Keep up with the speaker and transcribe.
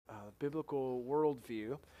biblical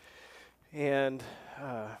worldview. And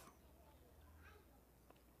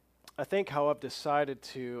I think how I've decided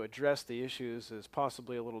to address the issues is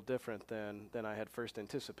possibly a little different than I had first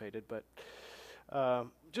anticipated, but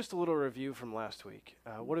just a little review from last week.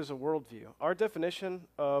 What is a worldview? Our definition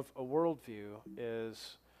of a worldview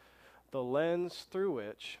is the lens through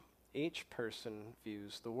which each person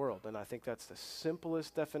views the world. And I think that's the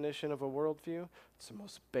simplest definition of a worldview. It's the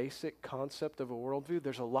most basic concept of a worldview.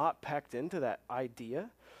 There's a lot packed into that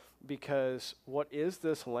idea, because what is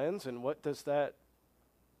this lens and what does that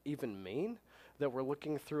even mean? That we're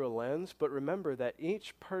looking through a lens. But remember that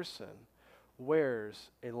each person wears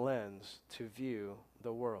a lens to view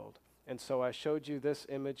the world. And so I showed you this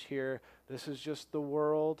image here. This is just the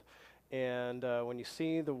world. And when you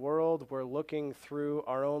see the world, we're looking through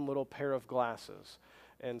our own little pair of glasses.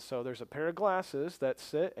 And so there's a pair of glasses that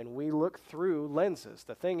sit, and we look through lenses.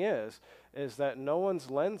 The thing is that no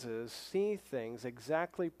one's lenses see things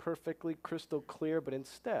exactly perfectly crystal clear, but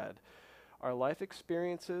instead, our life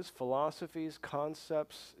experiences, philosophies,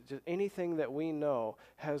 concepts, just anything that we know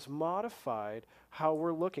has modified how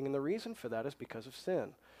we're looking. And the reason for that is because of sin.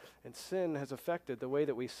 And sin has affected the way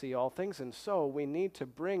that we see all things. And so we need to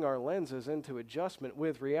bring our lenses into adjustment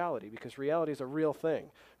with reality, because reality is a real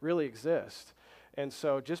thing, really exists. And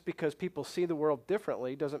so just because people see the world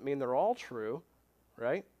differently doesn't mean they're all true,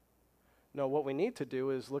 right? No, what we need to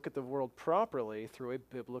do is look at the world properly through a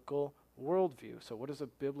biblical worldview. So what is a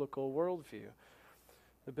biblical worldview?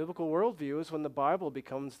 The biblical worldview is when the Bible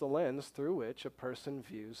becomes the lens through which a person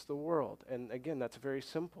views the world. And again, that's very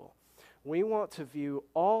simple. We want to view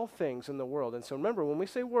all things in the world. And so remember, when we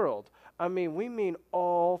say world, we mean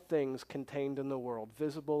all things contained in the world,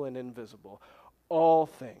 visible and invisible. All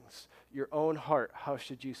things. Your own heart, how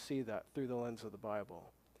should you see that? Through the lens of the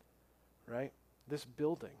Bible, right? This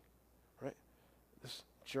building, right? This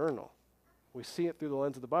journal. We see it through the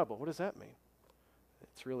lens of the Bible. What does that mean?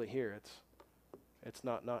 It's really here. It's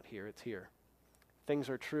not here. It's here. Things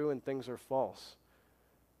are true and things are false.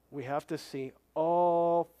 We have to see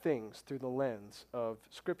all things through the lens of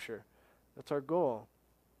Scripture. That's our goal.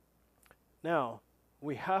 Now,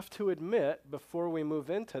 we have to admit before we move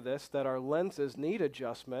into this that our lenses need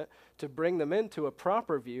adjustment to bring them into a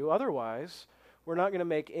proper view. Otherwise, we're not going to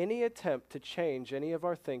make any attempt to change any of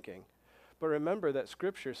our thinking. But remember that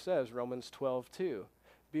Scripture says, Romans 12:2,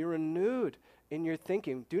 be renewed in your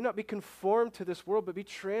thinking. Do not be conformed to this world, but be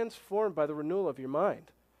transformed by the renewal of your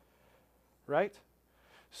mind. Right?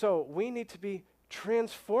 So we need to be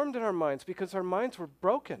transformed in our minds because our minds were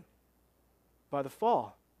broken by the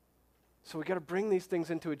fall. So we got to bring these things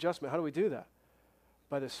into adjustment. How do we do that?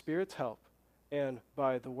 By the Spirit's help and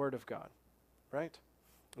by the Word of God, right?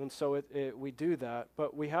 And so we do that,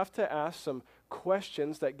 but we have to ask some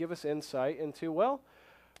questions that give us insight into, well,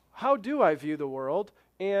 how do I view the world?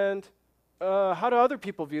 And how do other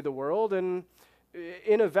people view the world? And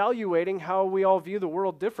in evaluating how we all view the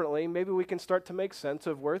world differently, maybe we can start to make sense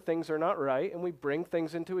of where things are not right, and we bring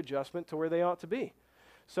things into adjustment to where they ought to be.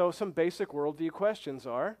 So some basic worldview questions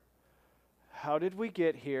are, how did we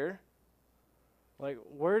get here? Like,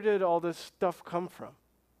 where did all this stuff come from?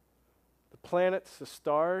 The planets, the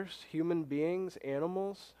stars, human beings,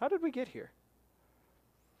 animals. How did we get here?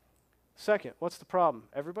 Second, what's the problem?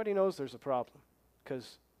 Everybody knows there's a problem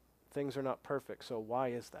because things are not perfect. So why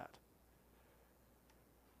is that?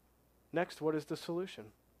 Next, what is the solution?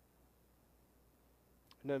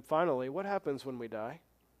 And then finally, what happens when we die?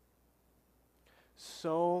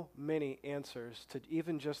 So many answers to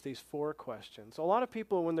even just these 4 questions. A lot of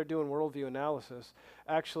people, when they're doing worldview analysis,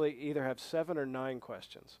 actually either have 7 or 9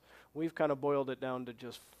 questions. We've kind of boiled it down to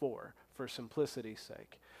just 4 for simplicity's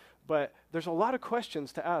sake. But there's a lot of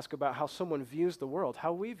questions to ask about how someone views the world,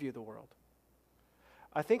 how we view the world.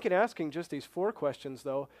 I think in asking just these 4 questions,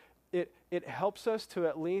 though, it helps us to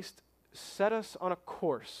at least set us on a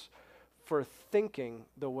course for thinking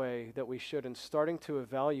the way that we should and starting to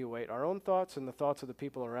evaluate our own thoughts and the thoughts of the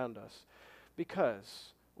people around us.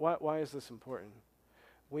 Because, why is this important?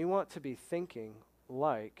 We want to be thinking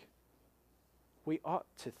like we ought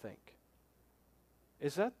to think.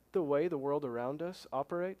 Is that the way the world around us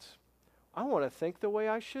operates? I want to think the way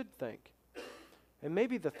I should think. And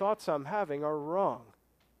maybe the thoughts I'm having are wrong.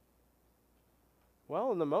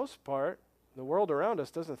 Well, in the most part, the world around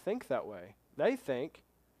us doesn't think that way. They think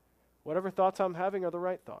whatever thoughts I'm having are the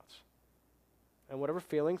right thoughts. And whatever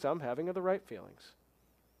feelings I'm having are the right feelings.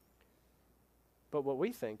 But what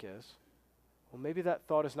we think is, well, maybe that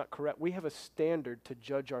thought is not correct. We have a standard to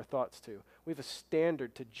judge our thoughts to. We have a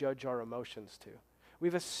standard to judge our emotions to. We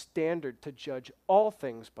have a standard to judge all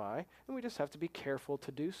things by, and we just have to be careful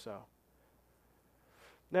to do so.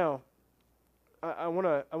 Now, I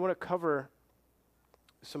want to cover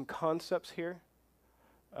some concepts here.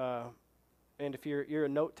 And if you're a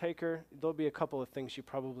note taker, there'll be a couple of things you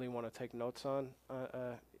probably want to take notes on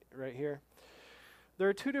right here. There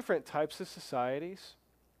are two different types of societies.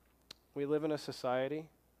 We live in a society.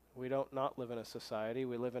 We don't not live in a society.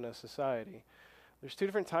 We live in a society. There's two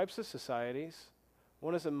different types of societies.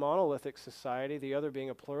 One is a monolithic society, the other being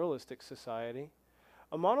a pluralistic society.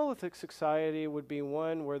 A monolithic society would be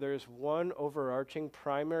one where there's one overarching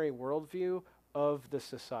primary worldview of the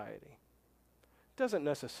society. Doesn't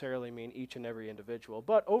necessarily mean each and every individual,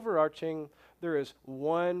 but overarching, there is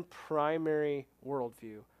one primary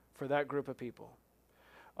worldview for that group of people.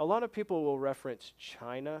 A lot of people will reference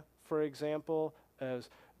China, for example, as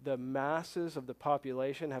the masses of the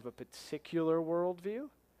population have a particular worldview.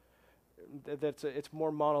 It's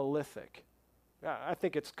more monolithic. I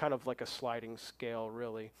think it's kind of like a sliding scale,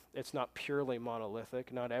 really. It's not purely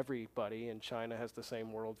monolithic. Not everybody in China has the same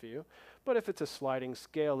worldview. But if it's a sliding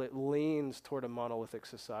scale, it leans toward a monolithic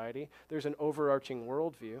society. There's an overarching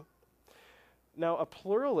worldview. Now, a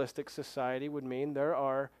pluralistic society would mean there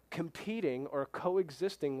are competing or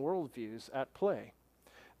coexisting worldviews at play.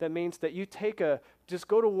 That means that you just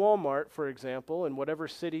go to Walmart, for example, in whatever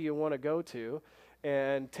city you want to go to,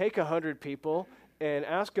 and take 100 people and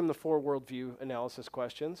ask them the 4 worldview analysis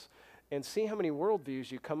questions and see how many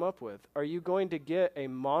worldviews you come up with. Are you going to get a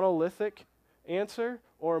monolithic answer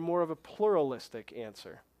or more of a pluralistic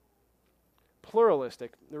answer?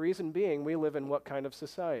 Pluralistic. The reason being, we live in what kind of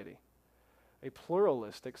society? A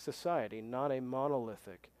pluralistic society, not a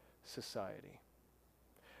monolithic society.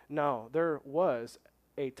 Now, there was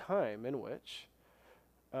a time in which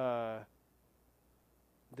the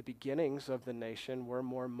beginnings of the nation were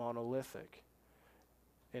more monolithic.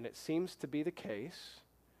 And it seems to be the case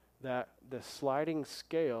that the sliding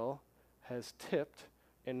scale has tipped,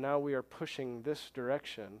 and now we are pushing this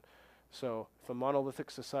direction. So if a monolithic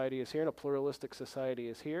society is here and a pluralistic society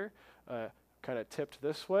is here, kind of tipped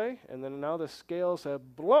this way, and then now the scales have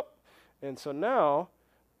blop. And so now,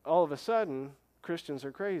 all of a sudden, Christians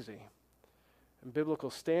are crazy. And biblical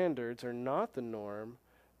standards are not the norm,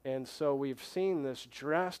 and so we've seen this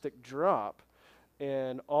drastic drop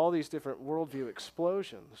and all these different worldview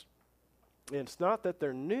explosions. And it's not that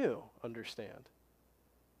they're new, understand,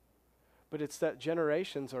 but it's that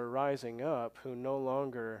generations are rising up who no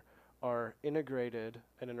longer are integrated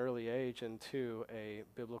at an early age into a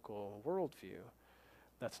biblical worldview.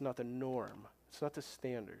 That's not the norm. It's not the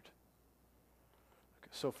standard. Okay,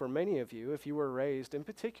 so for many of you, if you were raised, in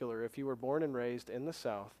particular, if you were born and raised in the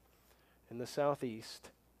South, in the Southeast,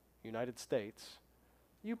 United States,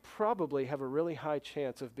 you probably have a really high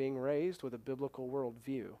chance of being raised with a biblical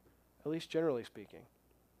worldview, at least generally speaking.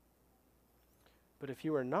 But if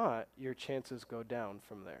you are not, your chances go down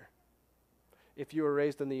from there. If you were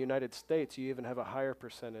raised in the United States, you even have a higher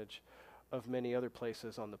percentage of many other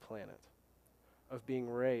places on the planet of being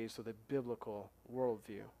raised with a biblical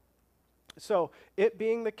worldview. So, it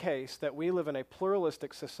being the case that we live in a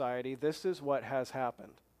pluralistic society, this is what has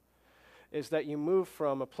happened, is that you move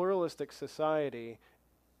from a pluralistic society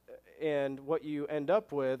and what you end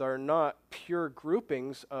up with are not pure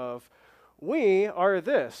groupings of, we are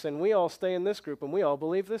this, and we all stay in this group, and we all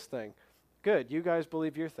believe this thing. Good, you guys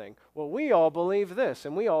believe your thing. Well, we all believe this,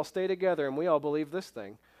 and we all stay together, and we all believe this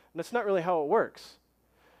thing. And that's not really how it works.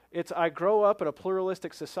 It's I grow up in a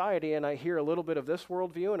pluralistic society, and I hear a little bit of this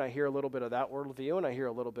worldview, and I hear a little bit of that worldview, and I hear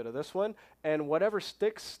a little bit of this one, and whatever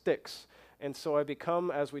sticks, sticks. And so I become,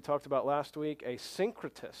 as we talked about last week, a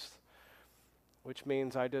syncretist, which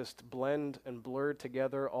means I just blend and blur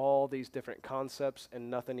together all these different concepts and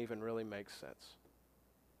nothing even really makes sense.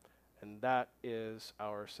 And that is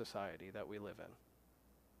our society that we live in.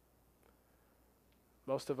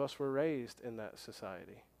 Most of us were raised in that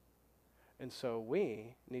society. And so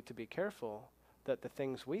we need to be careful that the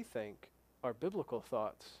things we think are biblical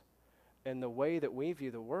thoughts and the way that we view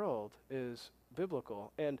the world is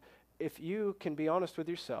biblical. And if you can be honest with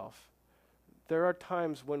yourself, there are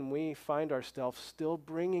times when we find ourselves still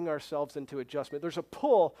bringing ourselves into adjustment. There's a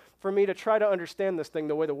pull for me to try to understand this thing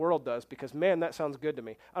the way the world does because, man, that sounds good to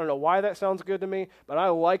me. I don't know why that sounds good to me, but I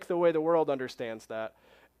like the way the world understands that.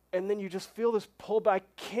 And then you just feel this pull back. I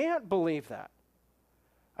can't believe that.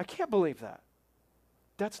 I can't believe that.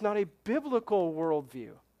 That's not a biblical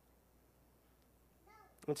worldview.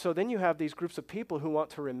 And so then you have these groups of people who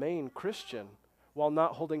want to remain Christian while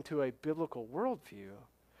not holding to a biblical worldview.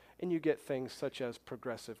 And you get things such as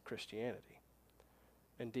progressive Christianity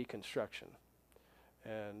and deconstruction.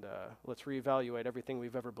 And let's reevaluate everything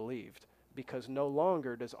we've ever believed because no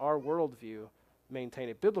longer does our worldview maintain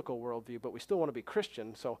a biblical worldview, but we still want to be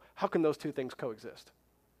Christian. So how can those two things coexist?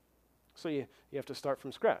 So you have to start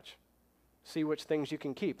from scratch. See which things you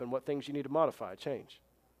can keep and what things you need to modify, change.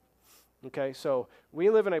 Okay, so we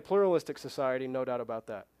live in a pluralistic society, no doubt about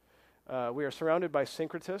that. We are surrounded by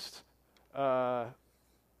syncretists. A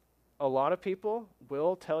lot of people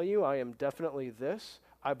will tell you, I am definitely this.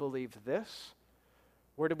 I believe this.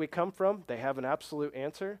 Where did we come from? They have an absolute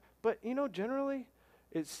answer. But, generally,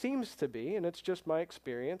 it seems to be, and it's just my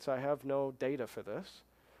experience, I have no data for this,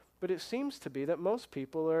 but it seems to be that most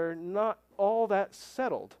people are not all that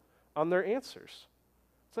settled on their answers.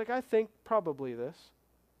 It's like, I think probably this.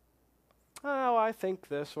 Oh, I think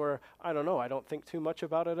this, or I don't know, I don't think too much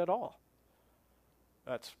about it at all.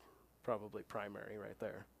 That's probably primary right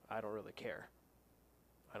there. I don't really care.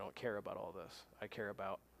 I don't care about all this. I care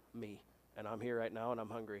about me. And I'm here right now and I'm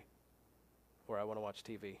hungry. Or I want to watch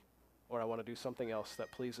TV. Or I want to do something else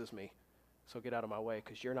that pleases me. So get out of my way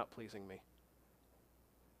because you're not pleasing me.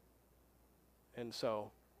 And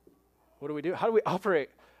so, what do we do? How do we operate?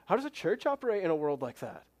 How does a church operate in a world like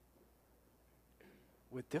that?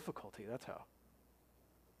 With difficulty, that's how.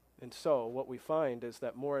 And so what we find is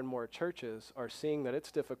that more and more churches are seeing that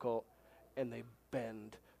it's difficult and they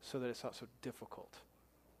bend so that it's not so difficult.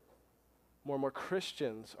 More and more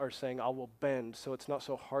Christians are saying, I will bend so it's not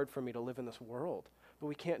so hard for me to live in this world. But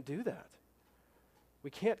we can't do that. We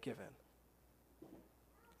can't give in.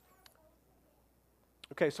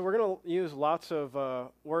 Okay, so we're going to use lots of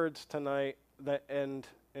words tonight that end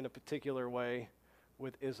in a particular way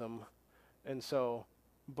with ism. And so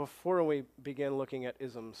before we begin looking at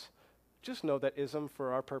isms, just know that ism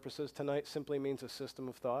for our purposes tonight simply means a system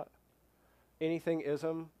of thought. Anything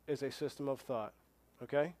ism is a system of thought,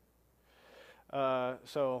 okay?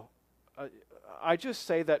 So I just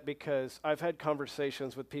say that because I've had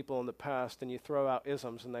conversations with people in the past, and you throw out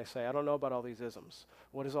isms, and they say, I don't know about all these isms.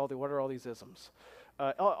 What are all these isms?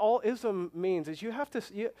 All ism means is you have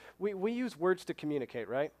to, we use words to communicate,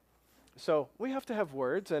 right? So we have to have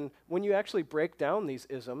words, and when you actually break down these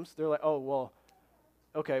isms, they're like, oh, well,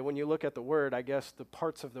 okay, when you look at the word, I guess the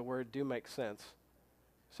parts of the word do make sense.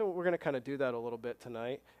 So we're going to kind of do that a little bit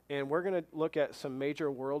tonight, and we're going to look at some major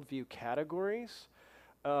worldview categories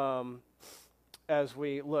as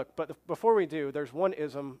we look. But before we do, there's one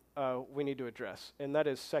ism we need to address, and that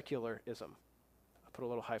is secularism. I put a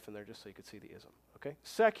little hyphen there just so you could see the ism, okay?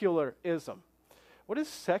 Secularism. What is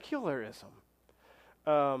secularism?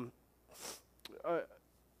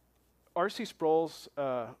 R.C. Sproul's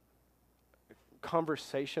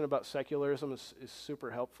conversation about secularism is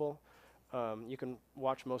super helpful. You can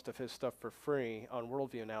watch most of his stuff for free on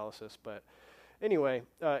Worldview analysis. But anyway,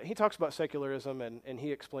 he talks about secularism, and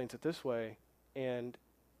he explains it this way. And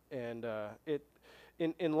in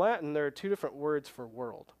Latin, there are two different words for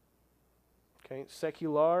world. Okay,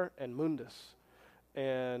 secular and mundus.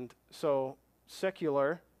 And so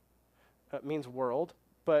secular means world,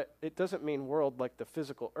 but it doesn't mean world like the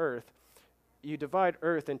physical earth. You divide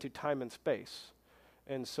earth into time and space.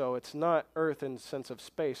 And so it's not earth in the sense of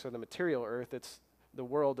space or the material earth, it's the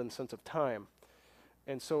world in the sense of time.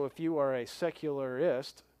 And so if you are a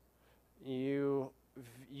secularist, you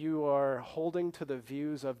are holding to the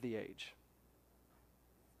views of the age.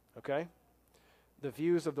 Okay? The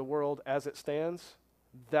views of the world as it stands,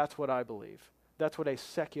 that's what I believe. That's what a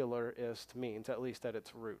secularist means, at least at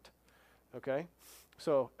its root. Okay?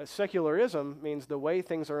 So a secularism means the way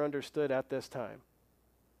things are understood at this time.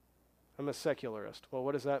 I'm a secularist. Well,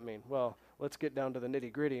 what does that mean? Well, let's get down to the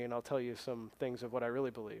nitty-gritty, and I'll tell you some things of what I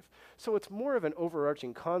really believe. So it's more of an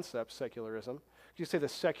overarching concept, secularism. You say the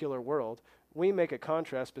secular world. We make a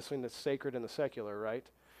contrast between the sacred and the secular, right?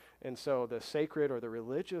 And so the sacred or the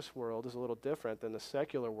religious world is a little different than the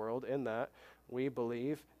secular world in that we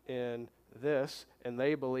believe in this, and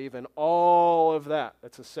they believe in all of that.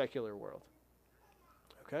 That's a secular world.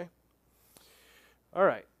 Okay? All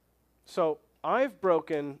right. So I've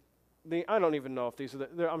broken I don't even know if these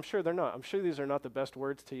are I'm sure they're not. I'm sure these are not the best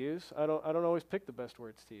words to use. I don't always pick the best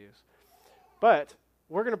words to use. But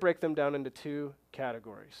we're going to break them down into two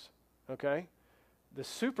categories, okay? The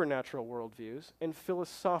supernatural worldviews and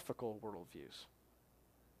philosophical worldviews,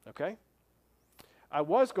 okay? I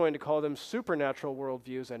was going to call them supernatural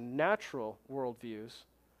worldviews and natural worldviews,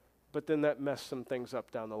 but then that messed some things up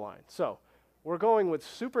down the line. So we're going with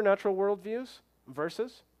supernatural worldviews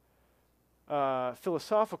versus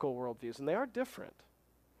philosophical worldviews, and they are different.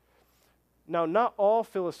 Now, not all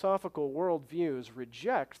philosophical worldviews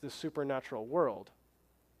reject the supernatural world.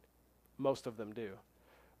 Most of them do.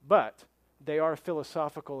 But they are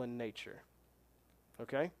philosophical in nature.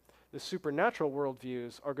 Okay? The supernatural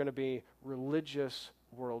worldviews are going to be religious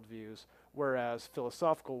worldviews, whereas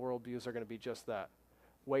philosophical worldviews are going to be just that,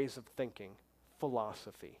 ways of thinking,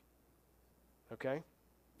 philosophy. Okay?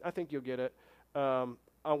 I think you'll get it.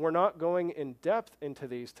 We're not going in depth into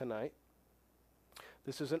these tonight.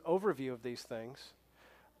 This is an overview of these things,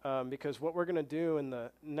 because what we're going to do in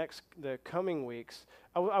the coming weeks,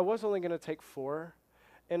 I was only going to take 4,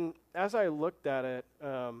 and as I looked at it,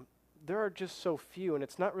 there are just so few, and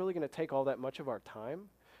it's not really going to take all that much of our time,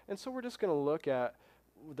 and so we're just going to look at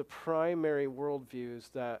the primary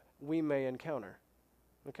worldviews that we may encounter,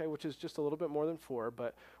 okay, which is just a little bit more than 4,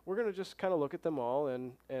 but we're going to just kind of look at them all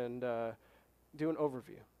and do an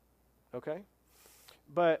overview, okay?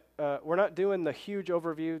 But we're not doing the huge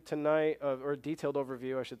overview tonight, or detailed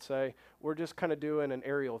overview, I should say. We're just kind of doing an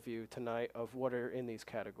aerial view tonight of what are in these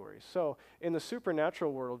categories. So in the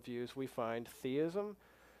supernatural worldviews, we find theism,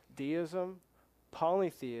 deism,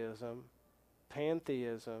 polytheism,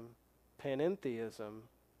 pantheism, panentheism,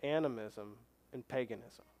 animism, and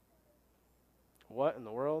paganism. What in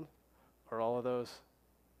the world are all of those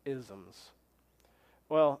isms?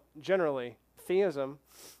 Well, generally, theism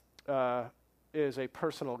is a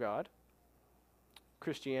personal God.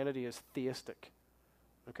 Christianity is theistic.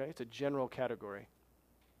 Okay, it's a general category.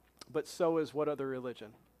 But so is what other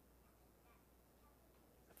religion?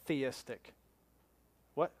 Theistic.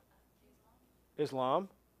 What? Islam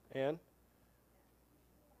and?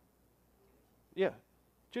 Yeah,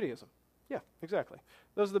 Judaism. Yeah, exactly.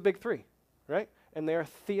 Those are the big 3, right? And they are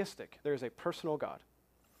theistic. There is a personal God.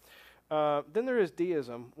 Then there is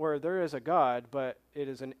deism, where there is a God, but it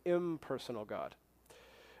is an impersonal God.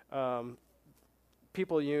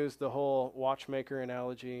 People use the whole watchmaker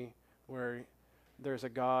analogy, where there's a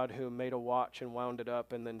God who made a watch and wound it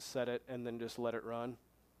up and then set it and then just let it run,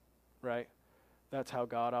 right? That's how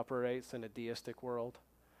God operates in a deistic world.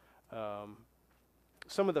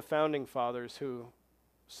 Some of the founding fathers, who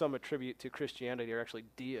some attribute to Christianity, are actually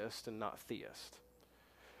deist and not theist.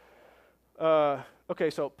 Okay,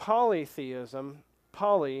 so polytheism,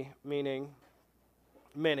 poly meaning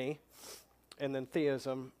many, and then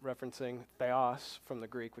theism referencing theos from the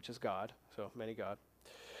Greek, which is God, so many God.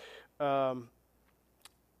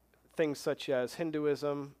 Things such as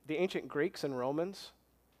Hinduism, the ancient Greeks and Romans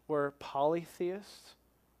were polytheists,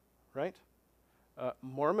 right?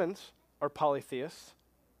 Mormons are polytheists,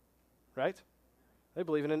 right? They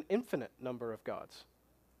believe in an infinite number of gods.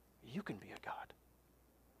 You can be a god,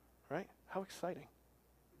 right? How exciting.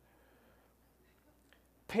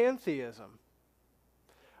 Pantheism.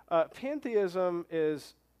 Pantheism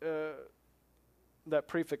is that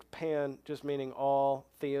prefix pan, just meaning all,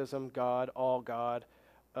 theism, God, all God.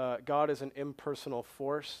 God is an impersonal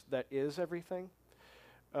force that is everything.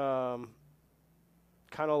 Kind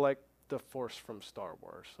of like the Force from Star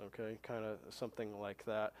Wars, okay? Kind of something like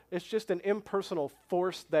that. It's just an impersonal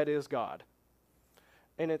force that is God.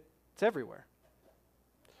 And it's everywhere.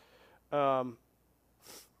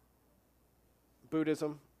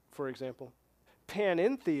 Buddhism, for example.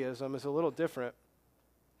 Panentheism is a little different.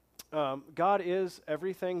 God is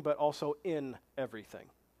everything, but also in everything.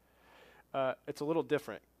 It's a little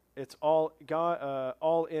different. It's all God,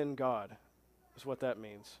 all in God, is what that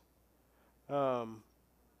means.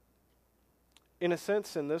 In a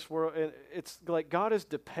sense, in this world, it's like God is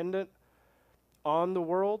dependent on the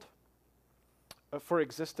world for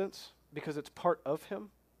existence because it's part of Him.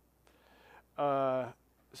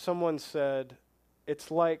 Someone said, it's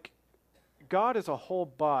like God is a whole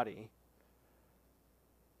body,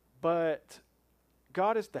 but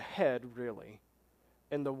God is the head, really,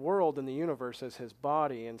 and the world and the universe is His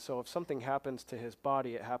body, and so if something happens to His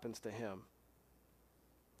body, it happens to Him.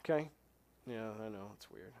 Okay? Yeah, I know, it's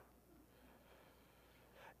weird.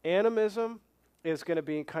 Animism is going to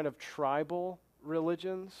be kind of tribal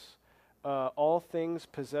religions. All things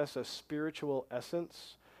possess a spiritual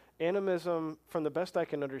essence. Animism, from the best I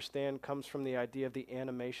can understand, comes from the idea of the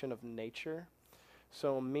animation of nature.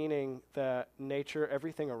 So meaning that nature,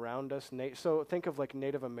 everything around us, so think of like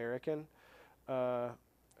Native American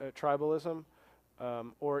tribalism,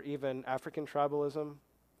 or even African tribalism,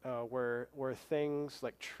 where things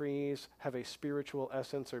like trees have a spiritual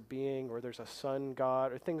essence or being, or there's a sun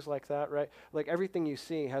god, or things like that, right? Like everything you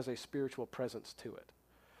see has a spiritual presence to it.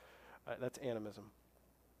 That's animism.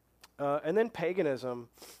 And then paganism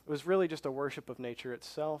was really just a worship of nature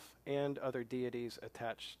itself and other deities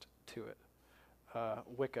attached to it.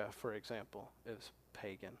 Wicca, for example, is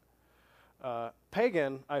pagan.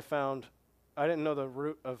 Pagan, I found, I didn't know the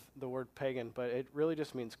root of the word pagan, but it really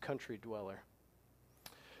just means country dweller.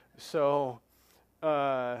 So,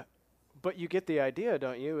 but you get the idea,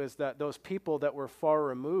 don't you, is that those people that were far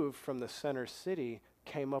removed from the center city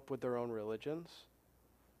came up with their own religions,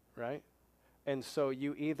 right? And so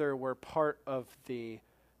you either were part of the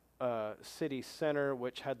city center,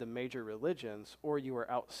 which had the major religions, or you were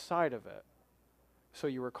outside of it. So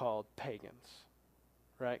you were called pagans,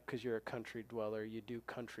 right? Because you're a country dweller. You do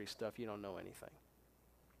country stuff. You don't know anything,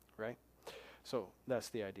 right? So that's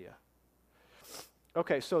the idea.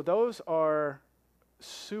 Okay, so those are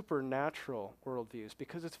supernatural worldviews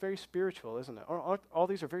because it's very spiritual, isn't it? All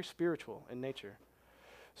these are very spiritual in nature.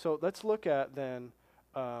 So let's look at then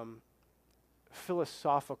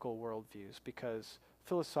philosophical worldviews, because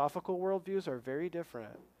philosophical worldviews are very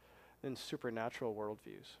different than supernatural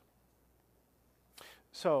worldviews.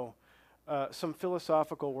 So some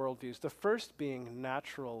philosophical worldviews. The first being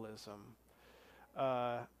naturalism,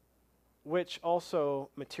 which also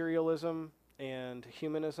materialism and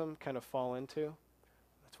humanism kind of fall into.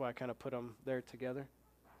 That's why I kind of put them there together.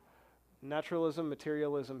 Naturalism,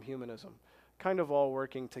 materialism, humanism, kind of all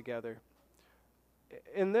working together.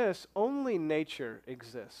 In this, only nature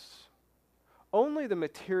exists. Only the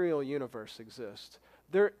material universe exists.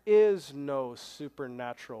 There is no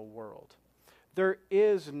supernatural world. There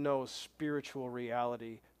is no spiritual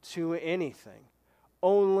reality to anything.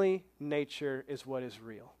 Only nature is what is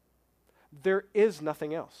real. There is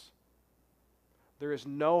nothing else. There is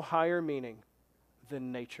no higher meaning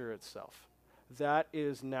than nature itself. That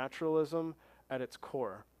is naturalism at its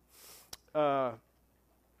core.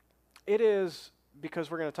 It is, because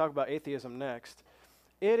we're going to talk about atheism next,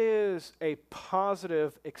 it is a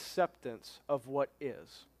positive acceptance of what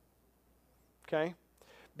is. Okay?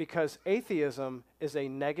 Because atheism is a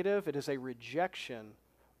negative, it is a rejection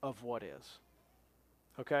of what is.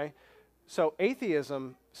 Okay? So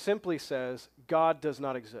atheism simply says God does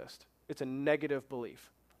not exist. It's a negative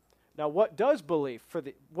belief. Now, what does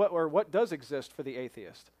what does exist for the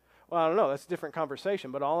atheist? Well, I don't know. That's a different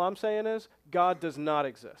conversation. But all I'm saying is God does not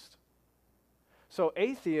exist. So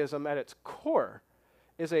atheism at its core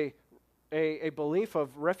is a belief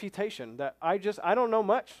of refutation that I don't know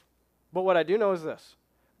much, but what I do know is this: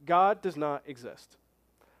 God does not exist.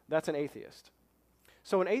 That's an atheist.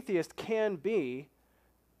 So an atheist can be,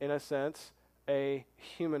 in a sense, a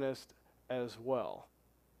humanist as well,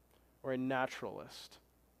 or a naturalist.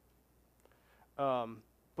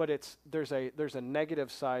 But there's a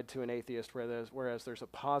negative side to an atheist, whereas there's a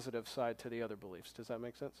positive side to the other beliefs. Does that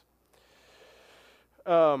make sense?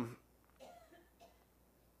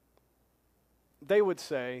 They would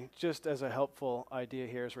say, just as a helpful idea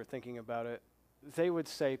here as we're thinking about it, they would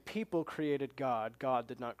say people created God. God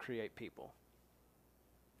did not create people.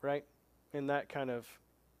 Right? And that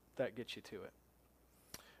gets you to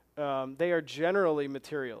it. They are generally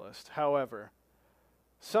materialist. However,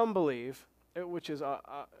 some believe, which is,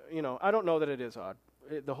 I don't know that it is odd.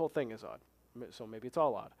 The whole thing is odd. So maybe it's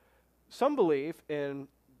all odd. Some believe in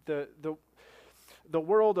the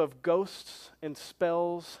world of ghosts and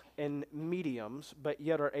spells and mediums, but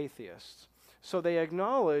yet are atheists. So they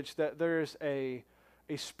acknowledge that there's a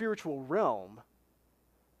spiritual realm,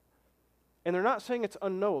 and they're not saying it's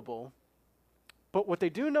unknowable, but what they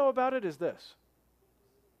do know about it is this: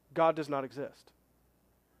 God does not exist.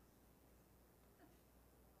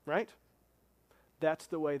 Right? That's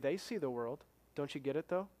the way they see the world. Don't you get it,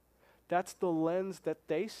 though? That's the lens that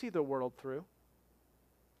they see the world through.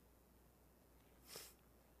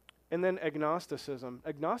 And then agnosticism.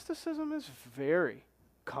 Agnosticism is very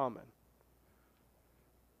common.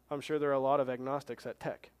 I'm sure there are a lot of agnostics at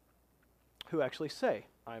Tech who actually say,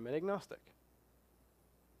 I'm an agnostic.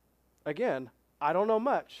 Again, I don't know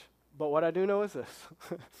much, but what I do know is this.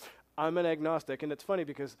 I'm an agnostic, and it's funny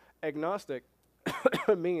because agnostic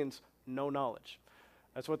means no knowledge.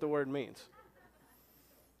 That's what the word means.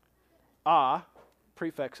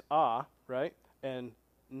 Prefix right? And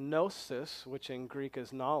gnosis, which in Greek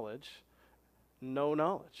is knowledge, no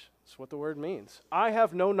knowledge. That's what the word means. I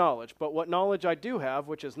have no knowledge, but what knowledge I do have,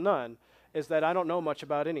 which is none, is that I don't know much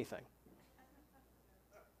about anything.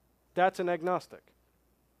 That's an agnostic.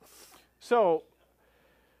 So,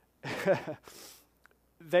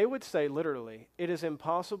 they would say literally, it is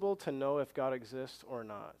impossible to know if God exists or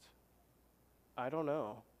not. I don't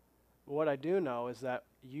know. What I do know is that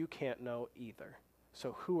you can't know either.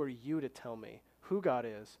 So who are you to tell me who God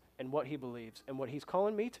is and what he believes and what he's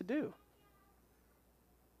calling me to do?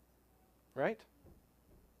 Right?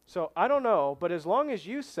 So I don't know, but as long as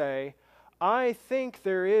you say, I think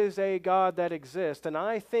there is a God that exists, and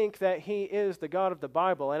I think that he is the God of the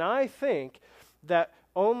Bible, and I think that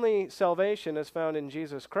only salvation is found in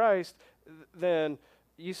Jesus Christ, then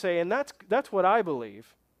you say, and that's what I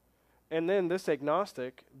believe. And then this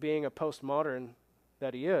agnostic, being a postmodern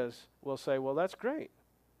that he is, will say, well, that's great.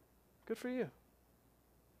 Good for you.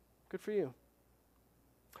 Good for you.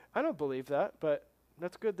 I don't believe that, but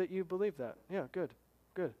that's good that you believe that. Yeah, good,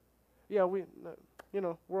 good. Yeah,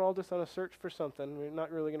 we're all just on a search for something. We're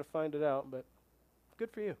not really going to find it out, but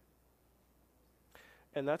good for you.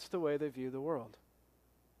 And that's the way they view the world.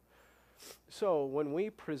 So when we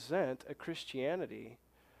present a Christianity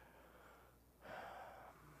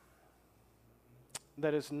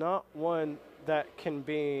that is not one that can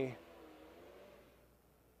be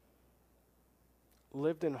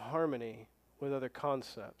lived in harmony with other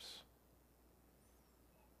concepts,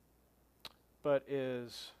 but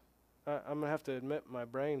I'm going to have to admit my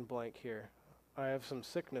brain blank here. I have some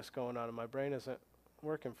sickness going on and my brain isn't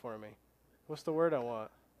working for me. What's the word I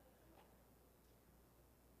want?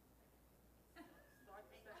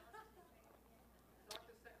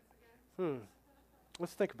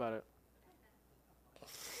 Let's think about it.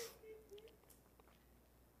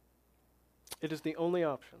 It is the only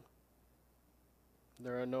option.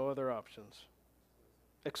 There are no other options.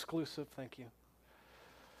 Exclusive, thank you.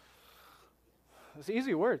 It's an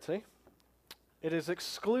easy word, see? It is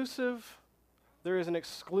exclusive. There is an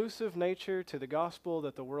exclusive nature to the gospel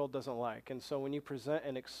that the world doesn't like. And so when you present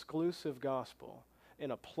an exclusive gospel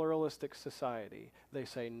in a pluralistic society, they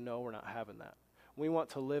say, no, we're not having that. We want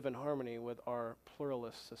to live in harmony with our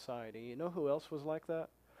pluralist society. You know who else was like that?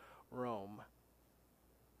 Rome.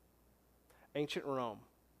 Ancient Rome.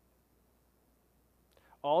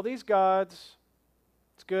 All these gods,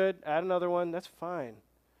 it's good, add another one, that's fine.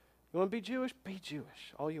 You want to be Jewish? Be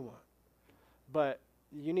Jewish, all you want. But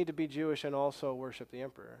you need to be Jewish and also worship the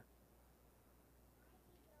emperor.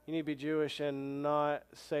 You need to be Jewish and not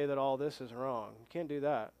say that all this is wrong. You can't do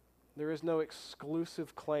that. There is no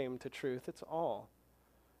exclusive claim to truth. It's all.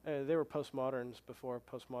 They were postmoderns before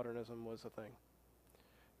postmodernism was a thing.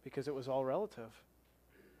 Because it was all relative.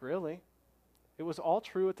 Really. It was all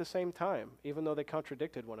true at the same time, even though they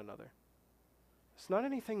contradicted one another. It's not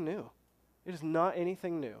anything new. It is not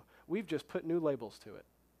anything new. We've just put new labels to it.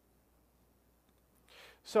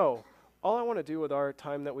 So, all I want to do with our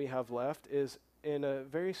time that we have left is, in a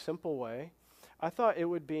very simple way, I thought it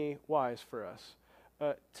would be wise for us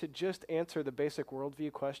to just answer the basic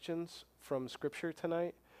worldview questions from Scripture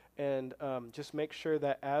tonight, and just make sure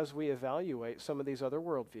that as we evaluate some of these other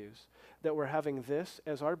worldviews, that we're having this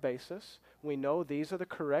as our basis. We know these are the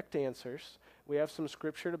correct answers. We have some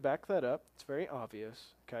Scripture to back that up. It's very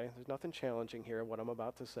obvious, okay? There's nothing challenging here, what I'm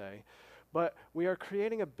about to say. But we are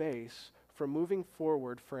creating a base for moving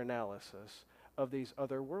forward for analysis of these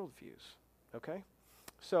other worldviews, okay?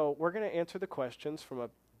 So we're going to answer the questions from a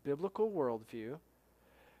biblical worldview.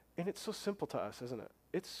 And it's so simple to us, isn't it?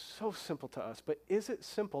 It's so simple to us. But is it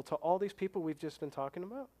simple to all these people we've just been talking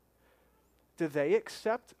about? Do they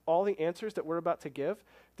accept all the answers that we're about to give?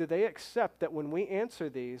 Do they accept that when we answer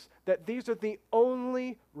these, that these are the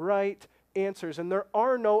only right answers and there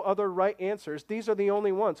are no other right answers? These are the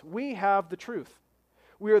only ones. We have the truth.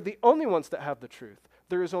 We are the only ones that have the truth.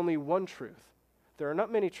 There is only one truth. There are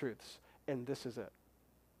not many truths, and this is it.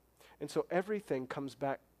 And so everything comes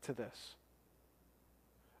back to this.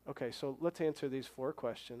 Okay, so let's answer these 4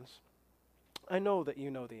 questions. I know that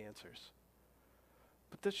you know the answers.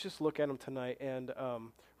 But let's just look at them tonight and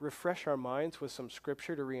refresh our minds with some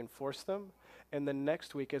Scripture to reinforce them. And then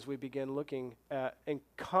next week, as we begin looking at and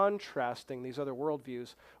contrasting these other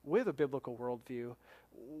worldviews with a biblical worldview,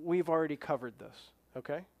 we've already covered this.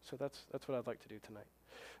 Okay? So that's what I'd like to do tonight.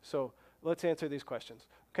 So let's answer these questions.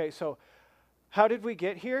 Okay, so how did we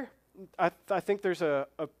get here? I think there's a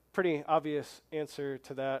pretty obvious answer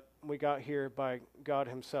to that. We got here by God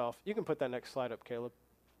himself. You can put that next slide up, Caleb.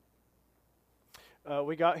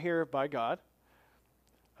 We got here by God.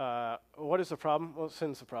 What is the problem? Well,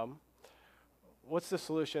 sin's the problem. What's the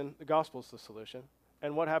solution? The gospel's the solution.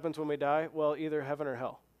 And what happens when we die? Well, either heaven or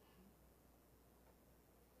hell.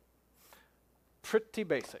 Pretty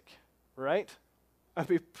basic, right? I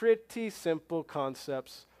mean, pretty simple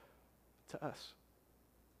concepts to us.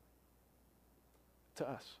 To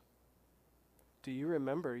us. Do you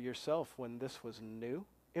remember yourself when this was new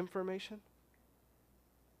information?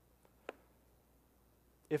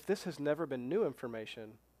 If this has never been new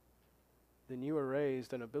information, then you were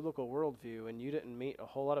raised in a biblical worldview and you didn't meet a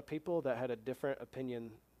whole lot of people that had a different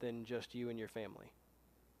opinion than just you and your family.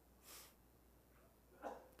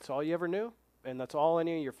 That's all you ever knew, and that's all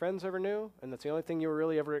any of your friends ever knew, and that's the only thing you were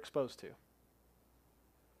really ever exposed to.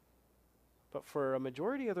 But for a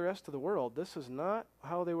majority of the rest of the world, this is not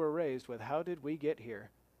how they were raised with. How did we get here?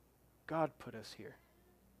 God put us here.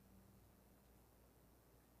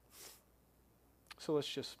 So let's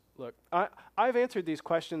just look. I've answered these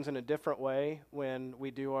questions in a different way when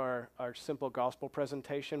we do our simple gospel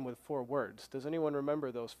presentation with 4 words. Does anyone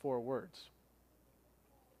remember those 4 words?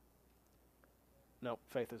 No,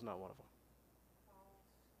 faith is not one of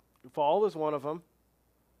them. Fall is one of them.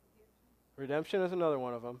 Redemption is another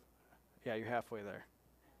one of them. Yeah, you're halfway there.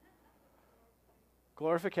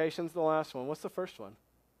 Glorification's the last one. What's the first one?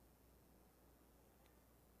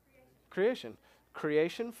 Creation.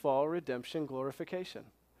 Creation, fall, redemption, glorification.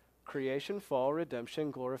 Creation, fall,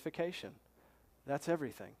 redemption, glorification. That's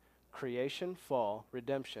everything. Creation, fall,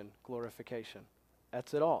 redemption, glorification.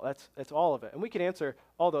 That's it all. That's all of it. And we can answer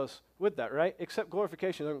all those with that, right? Except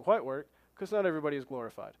glorification doesn't quite work because not everybody is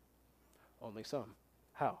glorified. Only some.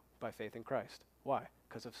 How? By faith in Christ. Why?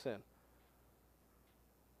 Because of sin.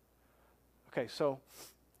 Okay, so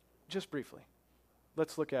just briefly,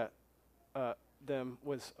 let's look at them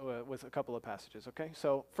with a couple of passages, okay?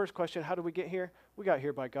 So first question, how did we get here? We got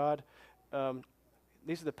here by God.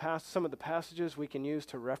 These are some of the passages we can use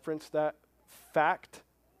to reference that fact.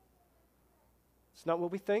 It's not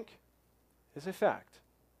what we think. It's a fact.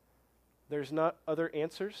 There's not other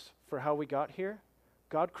answers for how we got here.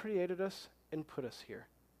 God created us and put us here.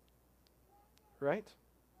 Right?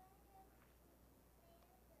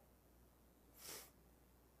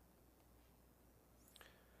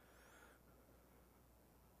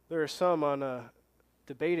 There are some on a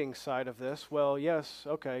debating side of this. Well, yes,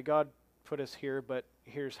 okay, God put us here, but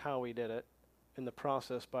here's how he did it in the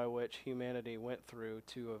process by which humanity went through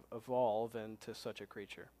to evolve into such a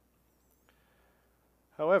creature.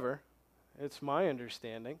 However, it's my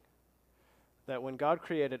understanding that when God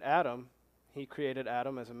created Adam, he created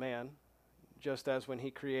Adam as a man, just as when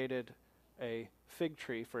he created a fig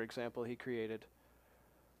tree, for example, he created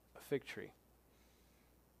a fig tree.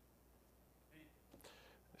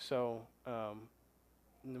 So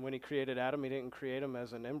when he created Adam, he didn't create him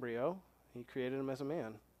as an embryo. He created him as a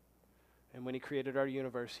man. And when he created our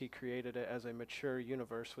universe, he created it as a mature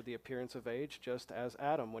universe with the appearance of age, just as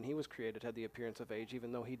Adam, when he was created, had the appearance of age,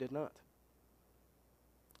 even though he did not.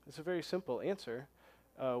 It's a very simple answer.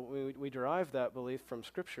 We derive that belief from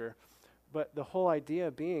Scripture. But the whole idea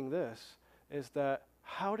being this, is that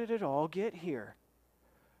how did it all get here?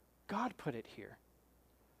 God put it here.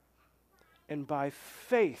 And by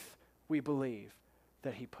faith, we believe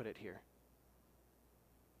that he put it here.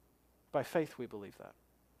 By faith, we believe that.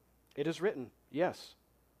 It is written, yes.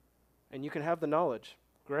 And you can have the knowledge,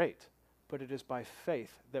 great. But it is by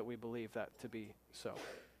faith that we believe that to be so.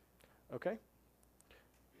 Okay?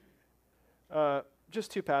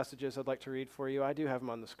 Just two passages I'd like to read for you. I do have them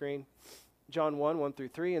on the screen. John 1, 1 through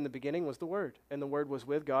 3, in the beginning was the Word, and the Word was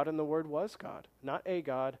with God, and the Word was God. Not a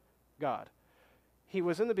God, God. He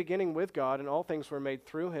was in the beginning with God, and all things were made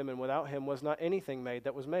through him, and without him was not anything made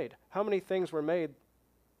that was made. How many things were made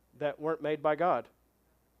that weren't made by God?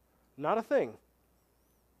 Not a thing.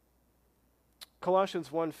 Colossians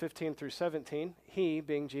 1, 15 through 17, he,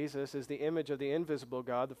 being Jesus, is the image of the invisible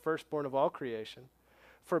God, the firstborn of all creation.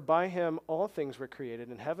 For by him all things were created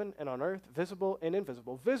in heaven and on earth, visible and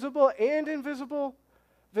invisible. Visible and invisible?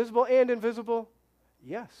 Visible and invisible?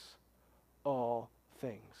 Yes, all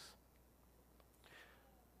things.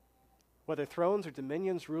 Whether thrones or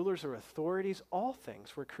dominions, rulers or authorities, all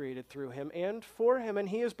things were created through him and for him, and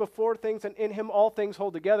he is before things, and in him all things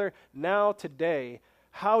hold together. Now, today,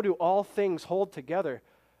 how do all things hold together?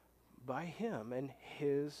 By him and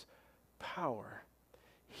his power.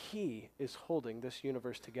 He is holding this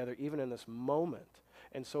universe together even in this moment.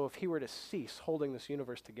 And so if he were to cease holding this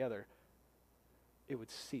universe together, it would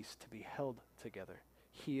cease to be held together.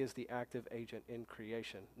 He is the active agent in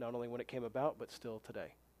creation, not only when it came about, but still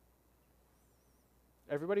today.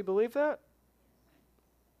 Everybody believe that?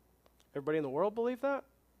 Everybody in the world believe that?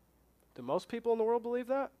 Do most people in the world believe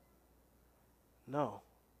that? No.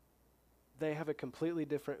 They have a completely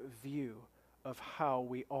different view of how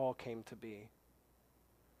we all came to be.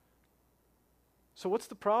 So what's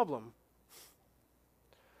the problem?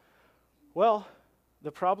 Well,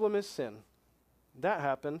 the problem is sin. That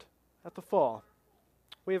happened at the fall.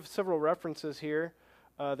 We have several references here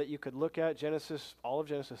that you could look at. Genesis, all of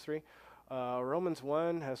Genesis 3. Romans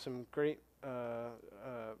 1 has some great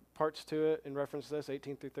parts to it in reference to this,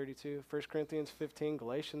 18 through 32. 1 Corinthians 15,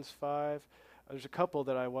 Galatians 5. There's a couple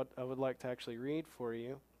that I would like to actually read for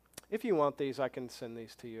you. If you want these, I can send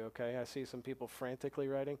these to you, okay? I see some people frantically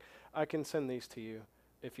writing. I can send these to you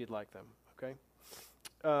if you'd like them, okay?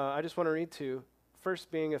 I just want to read two. First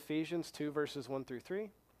being Ephesians 2, verses 1 through 3.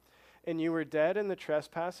 And you were dead in the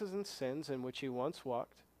trespasses and sins in which you once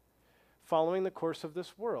walked, following the course of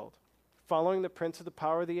this world, following the prince of the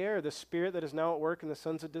power of the air, the spirit that is now at work in the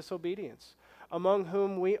sons of disobedience, among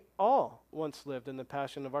whom we all once lived in the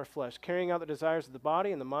passion of our flesh, carrying out the desires of the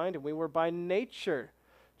body and the mind, and we were by nature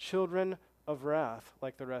children of wrath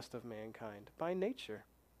like the rest of mankind. By nature.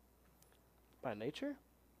 By nature?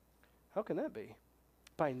 How can that be?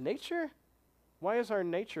 By nature? Why is our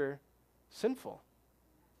nature sinful?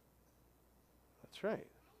 That's right.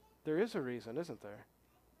 There is a reason, isn't there?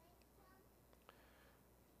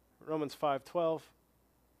 Romans 5:12.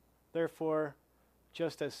 Therefore,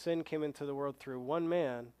 just as sin came into the world through one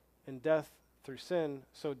man, and death through sin,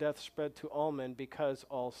 so death spread to all men because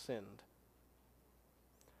all sinned.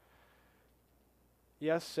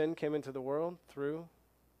 Yes, sin came into the world through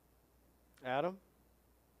Adam,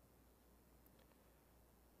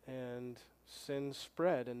 and sin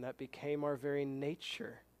spread, and that became our very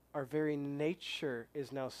nature. Our very nature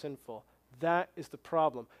is now sinful. That is the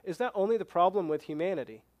problem. Is that only the problem with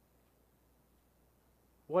humanity?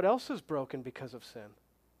 What else is broken because of sin?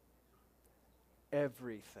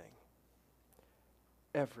 Everything.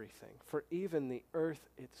 Everything. For even the earth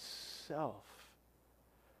itself.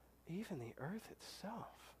 Even the earth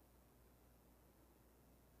itself.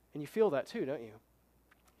 And you feel that too, don't you?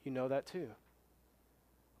 You know that too.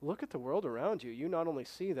 Look at the world around you. You not only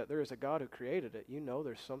see that there is a God who created it, you know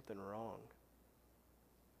there's something wrong.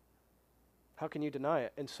 How can you deny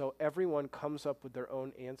it? And so everyone comes up with their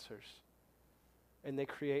own answers. And they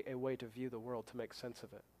create a way to view the world to make sense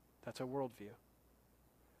of it. That's a worldview.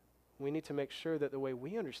 We need to make sure that the way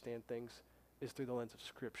we understand things is through the lens of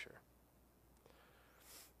Scripture.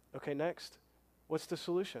 Okay, next. What's the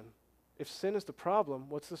solution? If sin is the problem,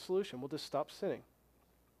 what's the solution? We'll just stop sinning.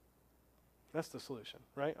 That's the solution,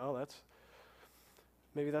 right?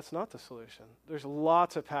 Maybe that's not the solution. There's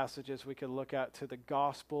lots of passages we could look at to the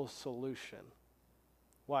gospel solution.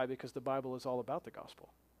 Why? Because the Bible is all about the gospel.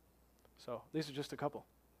 So these are just a couple.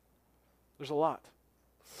 There's a lot.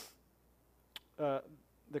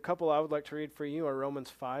 The couple I would like to read for you are Romans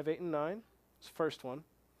 5, 8, and 9. It's the first one.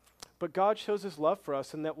 But God shows his love for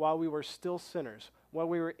us in that while we were still sinners, while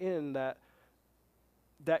we were in that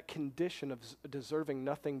condition of deserving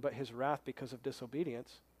nothing but his wrath because of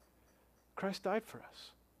disobedience, Christ died for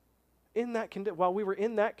us. While we were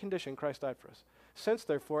in that condition, Christ died for us. Since,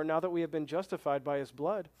 therefore, now that we have been justified by his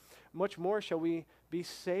blood, much more shall we be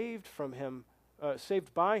saved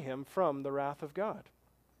by him from the wrath of God.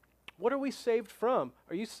 What are we saved from?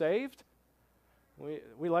 Are you saved?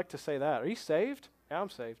 We like to say that. Are you saved? Yeah, I'm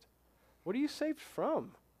saved. What are you saved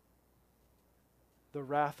from? The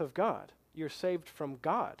wrath of God. You're saved from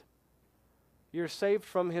God. You're saved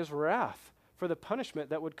from his wrath for the punishment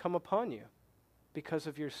that would come upon you because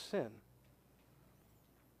of your sin.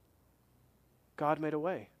 God made a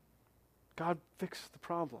way. God fixed the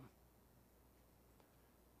problem.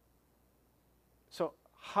 So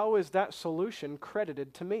how is that solution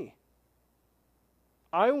credited to me?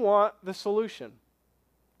 I want the solution.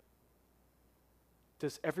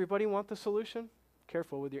 Does everybody want the solution?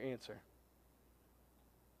 Careful with your answer.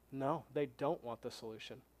 No, they don't want the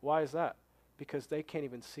solution. Why is that? Because they can't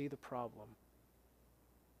even see the problem.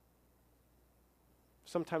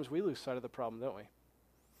 Sometimes we lose sight of the problem, don't we?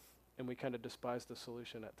 And we kind of despise the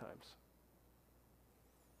solution at times.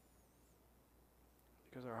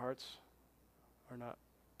 Because our hearts are not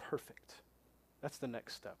perfect. That's the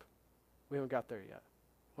next step. We haven't got there yet.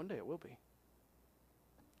 One day it will be.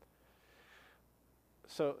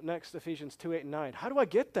 So next, Ephesians 2, 8, and 9. How do I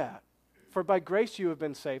get that? For by grace you have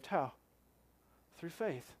been saved. How? Through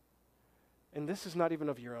faith. And this is not even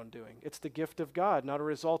of your own doing. It's the gift of God, not a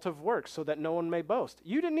result of works, so that no one may boast.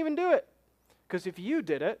 You didn't even do it. Because if you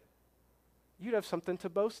did it, you'd have something to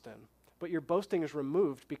boast in. But your boasting is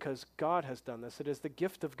removed because God has done this. It is the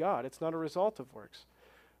gift of God. It's not a result of works.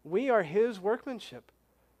 We are his workmanship.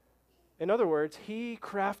 In other words, he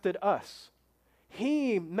crafted us.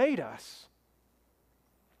 He made us.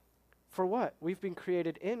 For what? We've been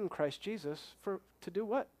created in Christ Jesus to do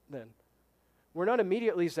what then? We're not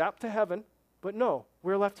immediately zapped to heaven, but no,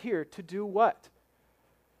 we're left here to do what?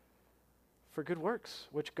 For good works,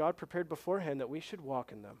 which God prepared beforehand that we should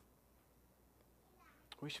walk in them.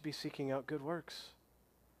 We should be seeking out good works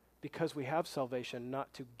because we have salvation,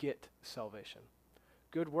 not to get salvation.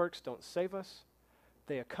 Good works don't save us.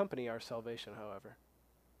 They accompany our salvation, however.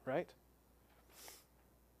 Right?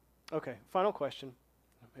 Okay, final question,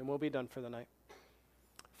 and we'll be done for the night.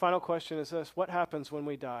 Final question is this: what happens when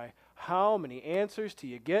we die? How many answers do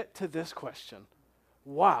you get to this question?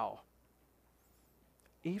 Wow.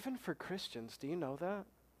 Even for Christians, do you know that?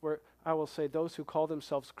 Where I will say those who call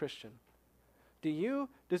themselves Christian.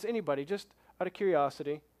 Does anybody, just out of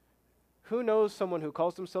curiosity, who knows someone who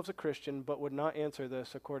calls themselves a Christian but would not answer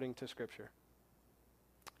this according to Scripture?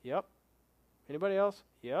 Yep. Anybody else?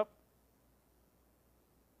 Yep.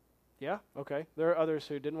 Yeah? Okay. There are others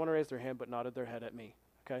who didn't want to raise their hand but nodded their head at me.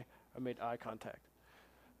 Okay? I made eye contact.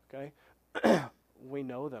 Okay? We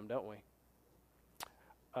know them, don't we?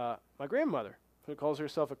 My grandmother, who calls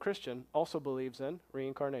herself a Christian, also believes in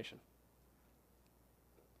reincarnation.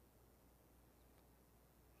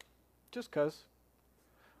 Just because.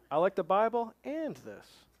 I like the Bible and this.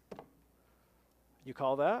 You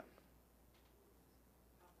call that?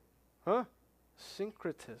 Huh?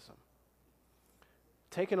 Syncretism.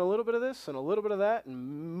 Taking a little bit of this and a little bit of that and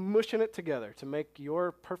mushing it together to make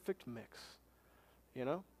your perfect mix. You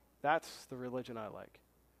know? That's the religion I like.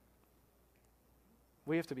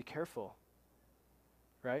 We have to be careful,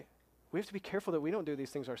 right? We have to be careful that we don't do these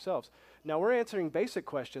things ourselves. Now, we're answering basic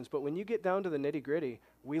questions, but when you get down to the nitty-gritty,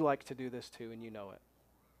 we like to do this too, and you know it.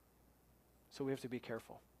 So we have to be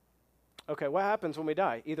careful. Okay, what happens when we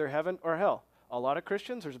die? Either heaven or hell. A lot of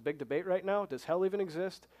Christians, there's a big debate right now. Does hell even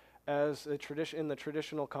exist as a tradition in the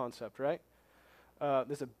traditional concept, right?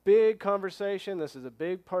 This is a big conversation. This is a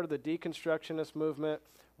big part of the deconstructionist movement.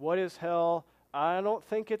 What is hell? I don't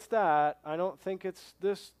think it's that. I don't think it's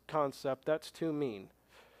this concept. That's too mean.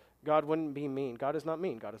 God wouldn't be mean. God is not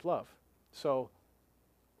mean. God is love. So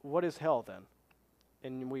what is hell then?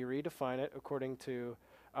 And we redefine it according to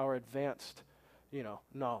our advanced,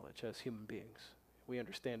 knowledge as human beings. We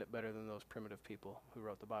understand it better than those primitive people who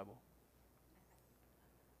wrote the Bible.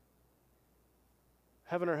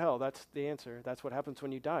 Heaven or hell, that's the answer. That's what happens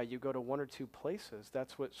when you die. You go to one or two places.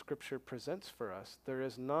 That's what Scripture presents for us. There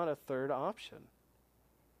is not a third option.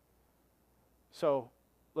 So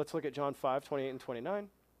let's look at John 5:28 and 29.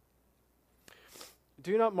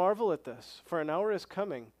 Do not marvel at this, for an hour is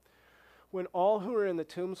coming when all who are in the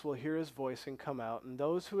tombs will hear his voice and come out, and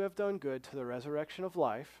those who have done good to the resurrection of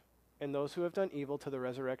life, and those who have done evil to the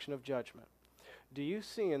resurrection of judgment. Do you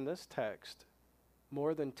see in this text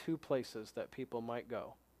more than two places that people might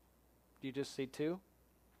go? Do you just see two?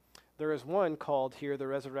 There is one called here the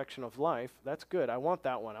resurrection of life. That's good. I want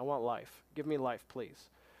that one. I want life. Give me life, please.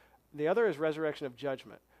 The other is resurrection of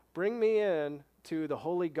judgment. Bring me in to the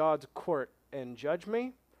holy God's court and judge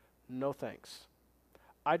me? No thanks.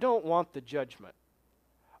 I don't want the judgment.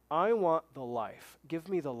 I want the life. Give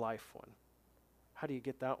me the life one. How do you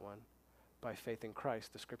get that one? By faith in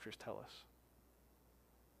Christ, the Scriptures tell us.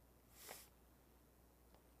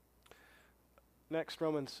 Next,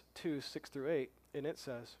 Romans 2:6-8, and it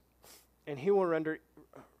says, and he will render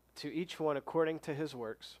to each one according to his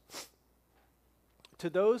works. To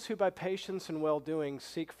those who by patience and well-doing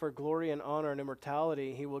seek for glory and honor and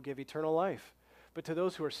immortality, he will give eternal life. But to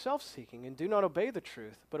those who are self-seeking and do not obey the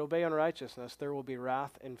truth, but obey unrighteousness, there will be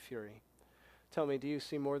wrath and fury. Tell me, do you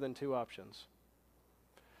see more than two options?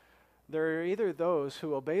 There are either those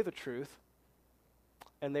who obey the truth,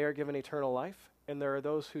 and they are given eternal life, and there are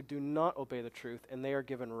those who do not obey the truth, and they are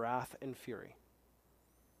given wrath and fury.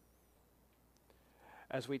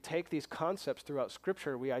 As we take these concepts throughout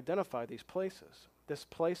Scripture, we identify these places. This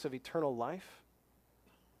place of eternal life,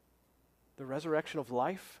 the resurrection of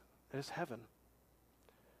life, is heaven.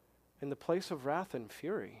 And the place of wrath and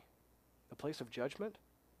fury, the place of judgment,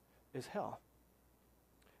 is hell.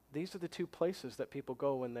 These are the two places that people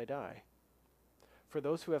go when they die. For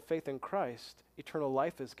those who have faith in Christ, eternal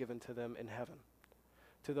life is given to them in heaven.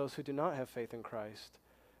 To those who do not have faith in Christ,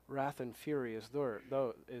 wrath and fury is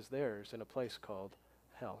theirs in a place called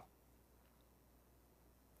hell.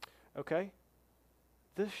 Okay?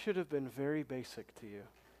 This should have been very basic to you.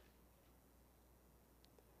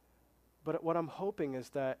 But what I'm hoping is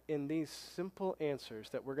that in these simple answers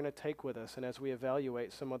that we're going to take with us, and as we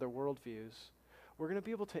evaluate some other worldviews, we're going to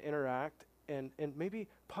be able to interact and maybe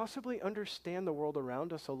possibly understand the world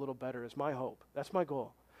around us a little better is my hope. That's my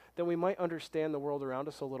goal. That we might understand the world around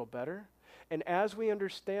us a little better. And as we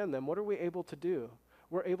understand them, what are we able to do?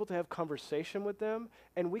 We're able to have conversation with them,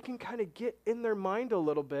 and we can kind of get in their mind a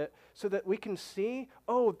little bit so that we can see,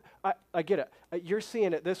 oh, I get it. You're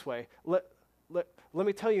seeing it this way. Let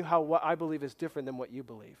me tell you how what I believe is different than what you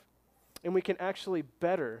believe. And we can actually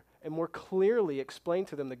better and more clearly explain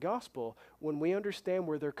to them the gospel when we understand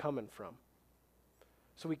where they're coming from.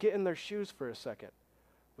 So we get in their shoes for a second.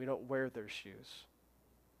 We don't wear their shoes,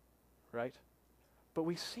 right? But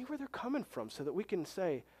we see where they're coming from so that we can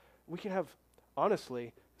say, we can have,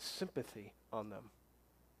 honestly, sympathy on them.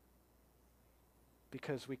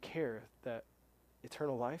 Because we care that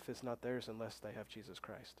eternal life is not theirs unless they have Jesus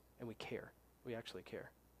Christ. And we care. We actually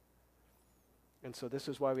care. And so this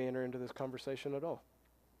is why we enter into this conversation at all.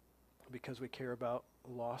 Because we care about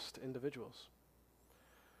lost individuals.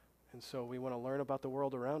 And so we want to learn about the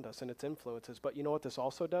world around us and its influences. But you know what this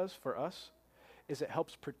also does for us? Is it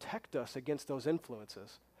helps protect us against those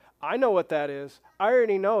influences. I know what that is. I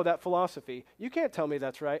already know that philosophy. You can't tell me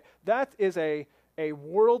that's right. That is a a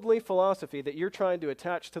worldly philosophy that you're trying to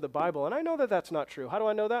attach to the Bible. And I know that that's not true. How do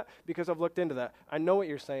I know that? Because I've looked into that. I know what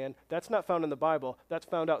you're saying. That's not found in the Bible. That's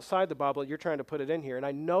found outside the Bible. You're trying to put it in here. And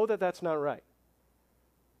I know that that's not right.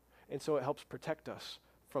 And so it helps protect us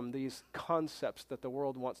from these concepts that the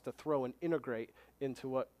world wants to throw and integrate into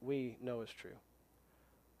what we know is true.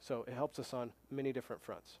 So it helps us on many different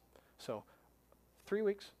fronts. So 3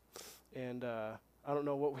 weeks, and I don't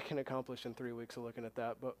know what we can accomplish in 3 weeks of looking at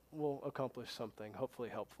that, but we'll accomplish something, hopefully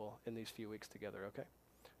helpful, in these few weeks together, okay?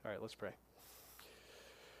 All right, let's pray.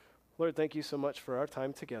 Lord, thank you so much for our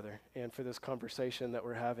time together and for this conversation that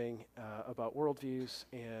we're having about worldviews.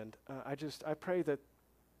 And I pray that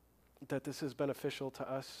this is beneficial to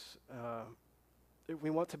us. We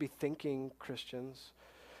want to be thinking Christians.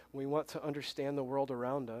 We want to understand the world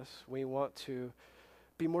around us. We want to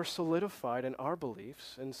be more solidified in our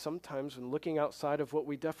beliefs. And sometimes when looking outside of what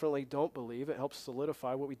we definitely don't believe, it helps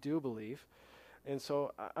solidify what we do believe. And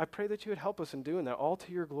so I pray that you would help us in doing that, all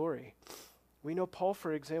to your glory. We know Paul,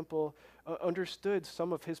 for example, understood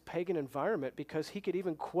some of his pagan environment because he could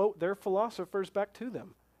even quote their philosophers back to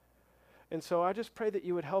them. And so I just pray that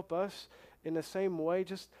you would help us in the same way,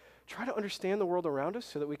 just try to understand the world around us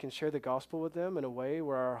so that we can share the gospel with them in a way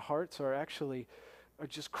where our hearts are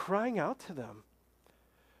just crying out to them.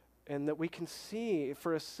 And that we can see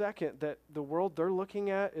for a second that the world they're looking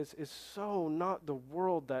at is so not the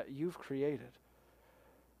world that you've created.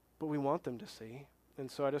 But we want them to see. And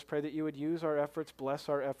so I just pray that you would use our efforts, bless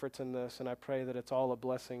our efforts in this, and I pray that it's all a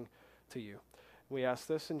blessing to you. We ask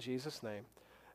this in Jesus' name.